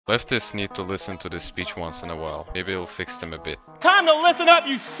Leftists need to listen to this speech once in a while. Maybe it'll fix them a bit. Time to listen up,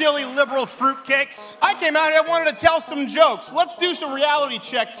 you silly liberal fruitcakes. I came out here, I wanted to tell some jokes. Let's do some reality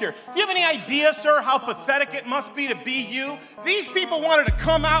checks here. Do you have any idea, sir, how pathetic it must be to be you? These people wanted to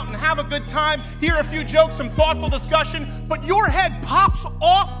come out and have a good time, hear a few jokes, some thoughtful discussion, but your head pops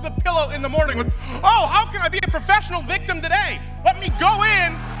off the pillow in the morning with, oh, how can I be a professional victim today? Let me go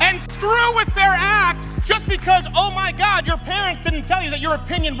in and screw with their act just because, oh my God, your parents didn't tell you that your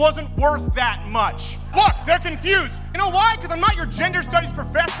opinion wasn't worth that much. Look, they're confused. You know why? Because I'm not your gender studies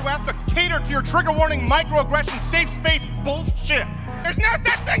professor who has to cater to your trigger warning, microaggression, safe space bullshit. There's no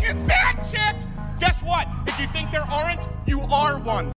such thing as fat chicks. Guess what? If you think there aren't, you are one.